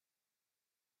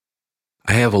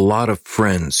I have a lot of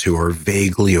friends who are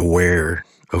vaguely aware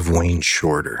of Wayne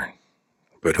Shorter,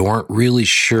 but who aren't really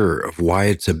sure of why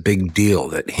it's a big deal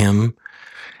that him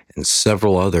and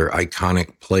several other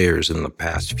iconic players in the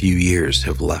past few years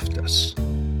have left us.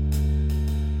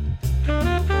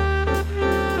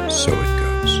 So it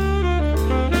goes.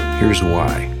 Here's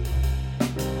why.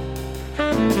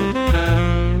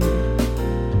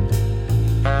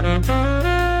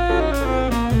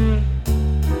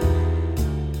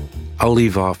 I'll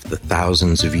leave off the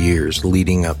thousands of years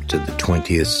leading up to the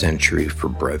 20th century for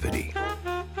brevity.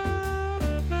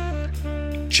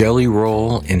 Jelly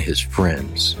Roll and his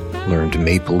friends learned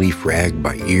Maple Leaf Rag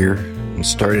by ear and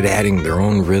started adding their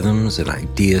own rhythms and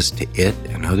ideas to it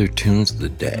and other tunes of the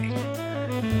day.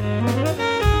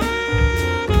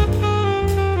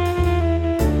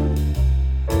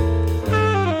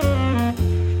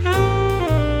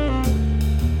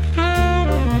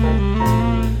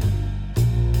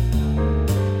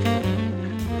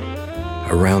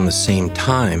 Around the same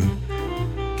time,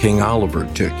 King Oliver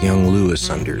took young Lewis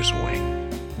under his wing.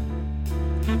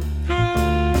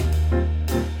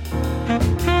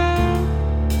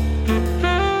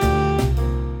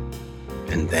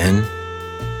 And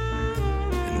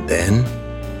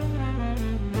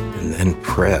then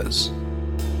Prez.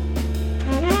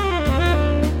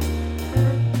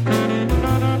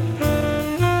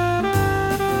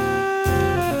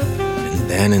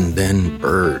 And then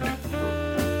Bird.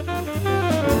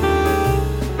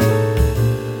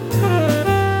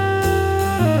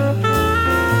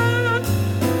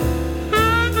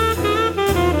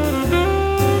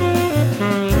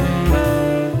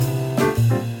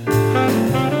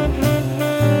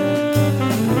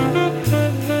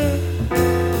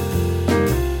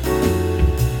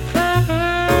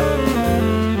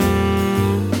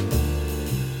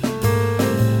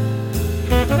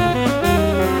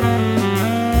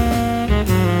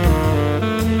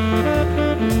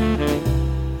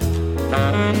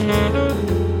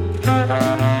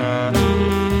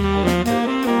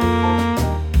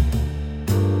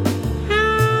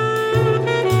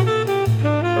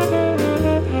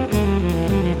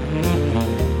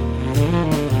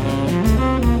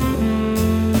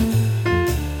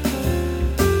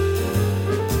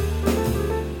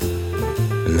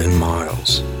 And then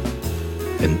Miles,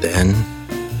 and then,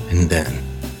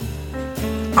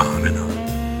 on and on.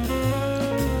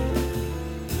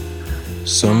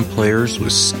 Some players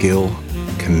with skill,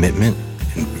 commitment,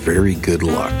 and very good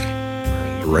luck are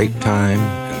in the right time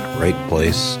and the right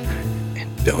place,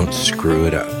 and don't screw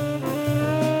it up.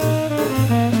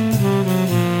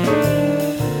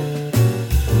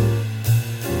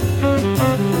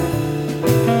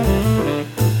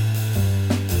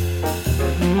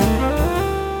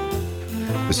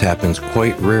 This happens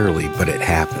quite rarely, but it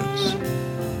happens.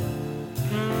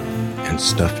 And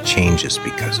stuff changes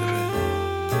because of it.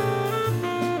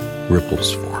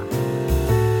 Ripples form.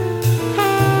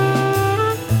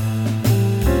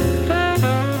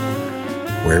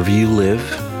 Wherever you live,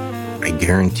 I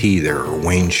guarantee there are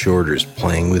Wayne Shorters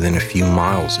playing within a few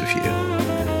miles of you.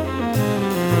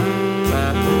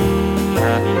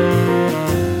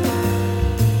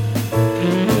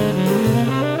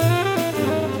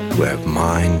 Who have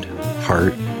mind,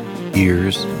 heart,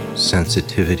 ears,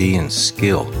 sensitivity, and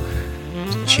skill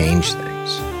to change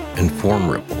things and form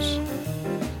ripples.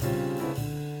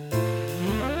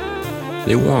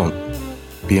 They won't,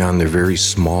 beyond their very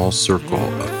small circle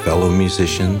of fellow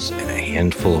musicians and a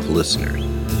handful of listeners.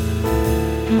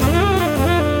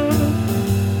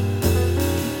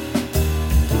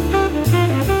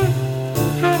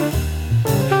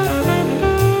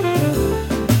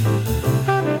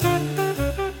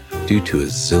 Due to a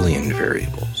zillion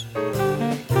variables.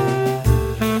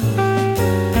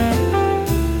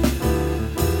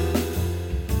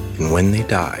 And when they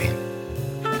die,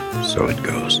 so it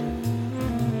goes.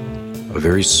 A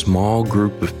very small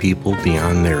group of people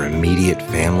beyond their immediate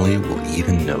family will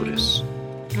even notice.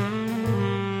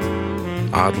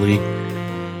 Oddly,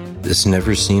 this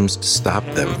never seems to stop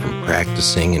them from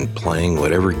practicing and playing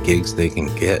whatever gigs they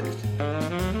can get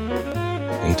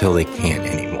until they can't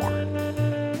anymore.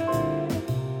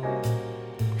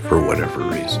 For whatever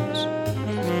reasons.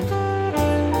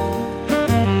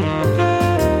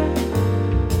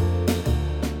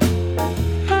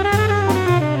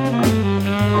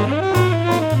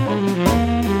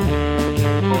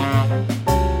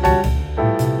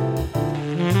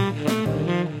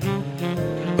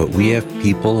 But we have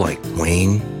people like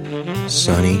Wayne,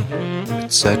 Sonny,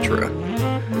 etc.,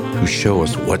 who show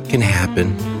us what can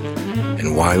happen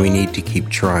and why we need to keep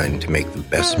trying to make the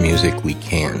best music we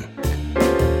can.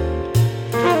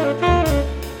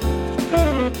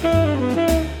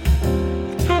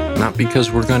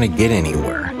 because we're going to get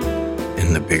anywhere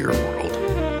in the bigger world,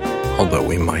 although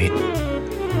we might.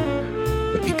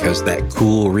 But because that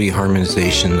cool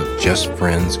reharmonization of just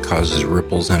friends causes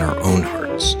ripples in our own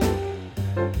hearts,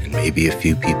 and maybe a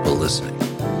few people listening.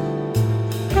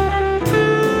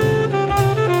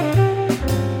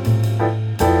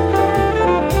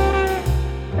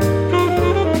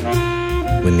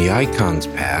 When the icons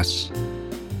pass,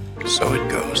 so it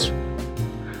goes.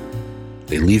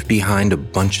 They leave behind a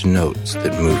bunch of notes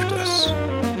that moved us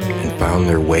and found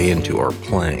their way into our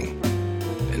playing,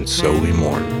 and so we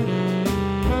mourn.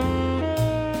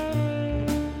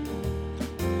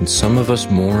 And some of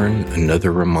us mourn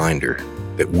another reminder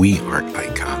that we aren't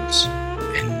icons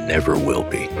and never will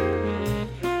be.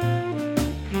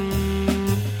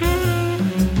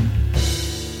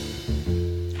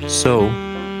 So,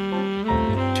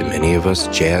 to many of us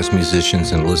jazz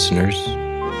musicians and listeners,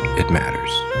 it matters.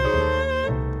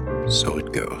 So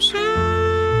it goes.